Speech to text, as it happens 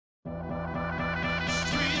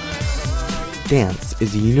Dance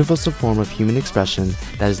is a universal form of human expression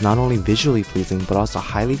that is not only visually pleasing but also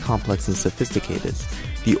highly complex and sophisticated.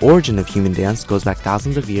 The origin of human dance goes back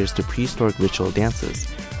thousands of years to prehistoric ritual dances,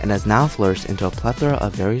 and has now flourished into a plethora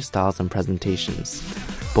of various styles and presentations.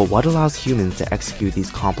 But what allows humans to execute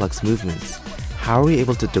these complex movements? How are we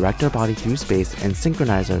able to direct our body through space and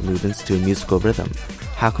synchronize our movements to a musical rhythm?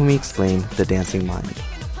 How can we explain the dancing mind?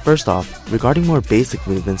 First off, regarding more basic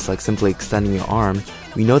movements like simply extending your arm,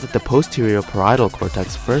 we know that the posterior parietal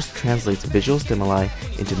cortex first translates visual stimuli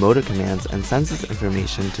into motor commands and sends this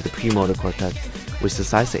information to the premotor cortex, which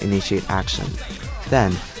decides to initiate action.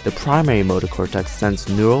 Then, the primary motor cortex sends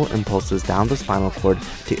neural impulses down the spinal cord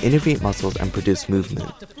to innervate muscles and produce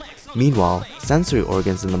movement. Meanwhile, sensory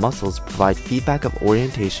organs in the muscles provide feedback of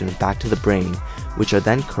orientation back to the brain, which are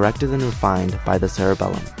then corrected and refined by the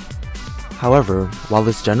cerebellum. However, while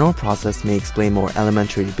this general process may explain more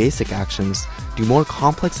elementary basic actions, do more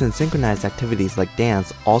complex and synchronized activities like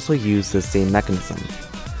dance also use this same mechanism?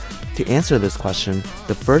 To answer this question,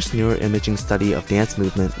 the first neuroimaging study of dance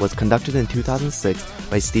movement was conducted in 2006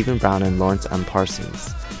 by Stephen Brown and Lawrence M.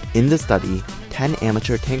 Parsons. In the study, 10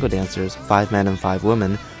 amateur tango dancers, 5 men and 5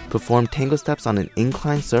 women, performed tango steps on an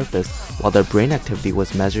inclined surface while their brain activity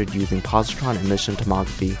was measured using positron emission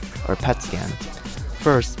tomography, or PET scan.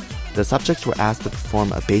 First, the subjects were asked to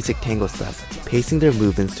perform a basic tango step, pacing their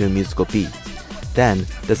movements to a musical beat. Then,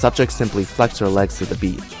 the subjects simply flexed their legs to the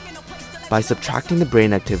beat. By subtracting the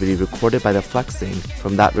brain activity recorded by the flexing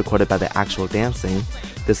from that recorded by the actual dancing,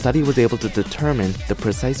 the study was able to determine the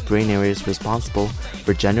precise brain areas responsible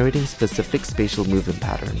for generating specific spatial movement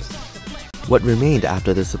patterns. What remained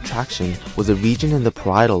after the subtraction was a region in the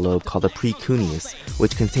parietal lobe called the precuneus,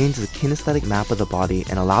 which contains a kinesthetic map of the body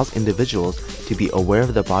and allows individuals to be aware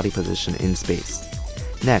of their body position in space.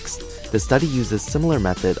 Next, the study used a similar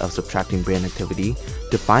method of subtracting brain activity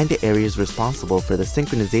to find the areas responsible for the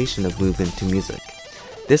synchronization of movement to music.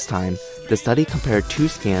 This time, the study compared 2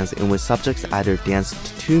 scans in which subjects either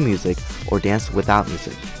danced to music or danced without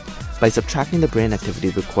music. By subtracting the brain activity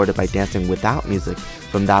recorded by dancing without music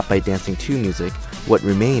from that by dancing to music, what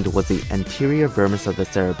remained was the anterior vermis of the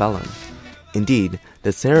cerebellum. Indeed,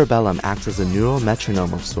 the cerebellum acts as a neural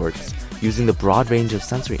metronome of sorts, using the broad range of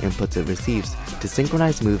sensory inputs it receives to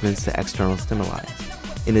synchronize movements to external stimuli.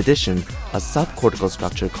 In addition, a subcortical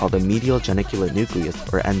structure called the medial geniculate nucleus,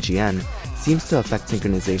 or MGN, seems to affect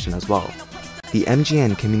synchronization as well. The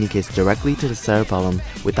MGN communicates directly to the cerebellum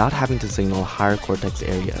without having to signal higher cortex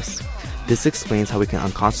areas. This explains how we can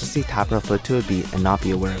unconsciously tap our foot to a beat and not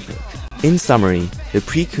be aware of it. In summary, the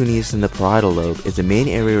precuneus in the parietal lobe is the main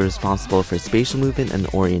area responsible for spatial movement and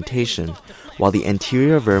orientation, while the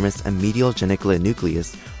anterior vermis and medial geniculate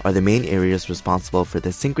nucleus are the main areas responsible for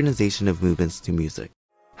the synchronization of movements to music.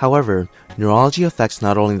 However, neurology affects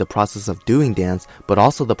not only the process of doing dance, but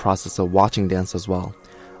also the process of watching dance as well.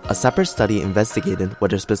 A separate study investigated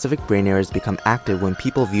whether specific brain areas become active when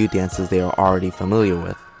people view dances they are already familiar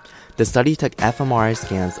with. The study took fMRI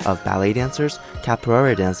scans of ballet dancers,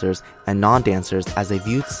 capoeira dancers, and non-dancers as they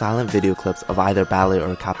viewed silent video clips of either ballet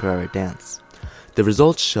or capoeira dance. The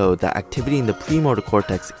results showed that activity in the premotor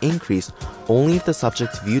cortex increased only if the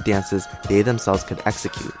subjects viewed dances they themselves could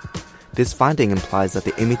execute. This finding implies that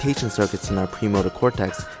the imitation circuits in our premotor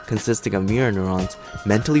cortex, consisting of mirror neurons,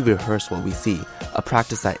 mentally rehearse what we see, a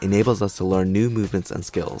practice that enables us to learn new movements and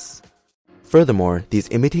skills. Furthermore, these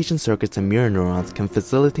imitation circuits and mirror neurons can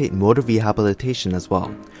facilitate motor rehabilitation as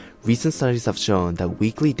well. Recent studies have shown that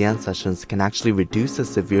weekly dance sessions can actually reduce the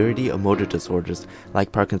severity of motor disorders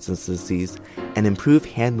like Parkinson's disease and improve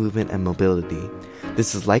hand movement and mobility.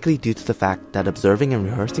 This is likely due to the fact that observing and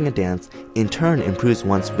rehearsing a dance in turn improves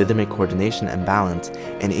one's rhythmic coordination and balance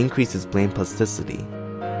and increases brain plasticity.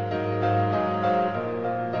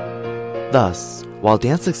 Thus, while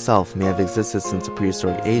dance itself may have existed since the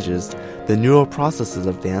prehistoric ages, the neural processes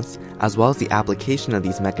of dance, as well as the application of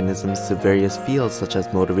these mechanisms to various fields such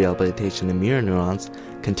as motor rehabilitation and mirror neurons,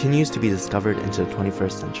 continues to be discovered into the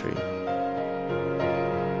 21st century.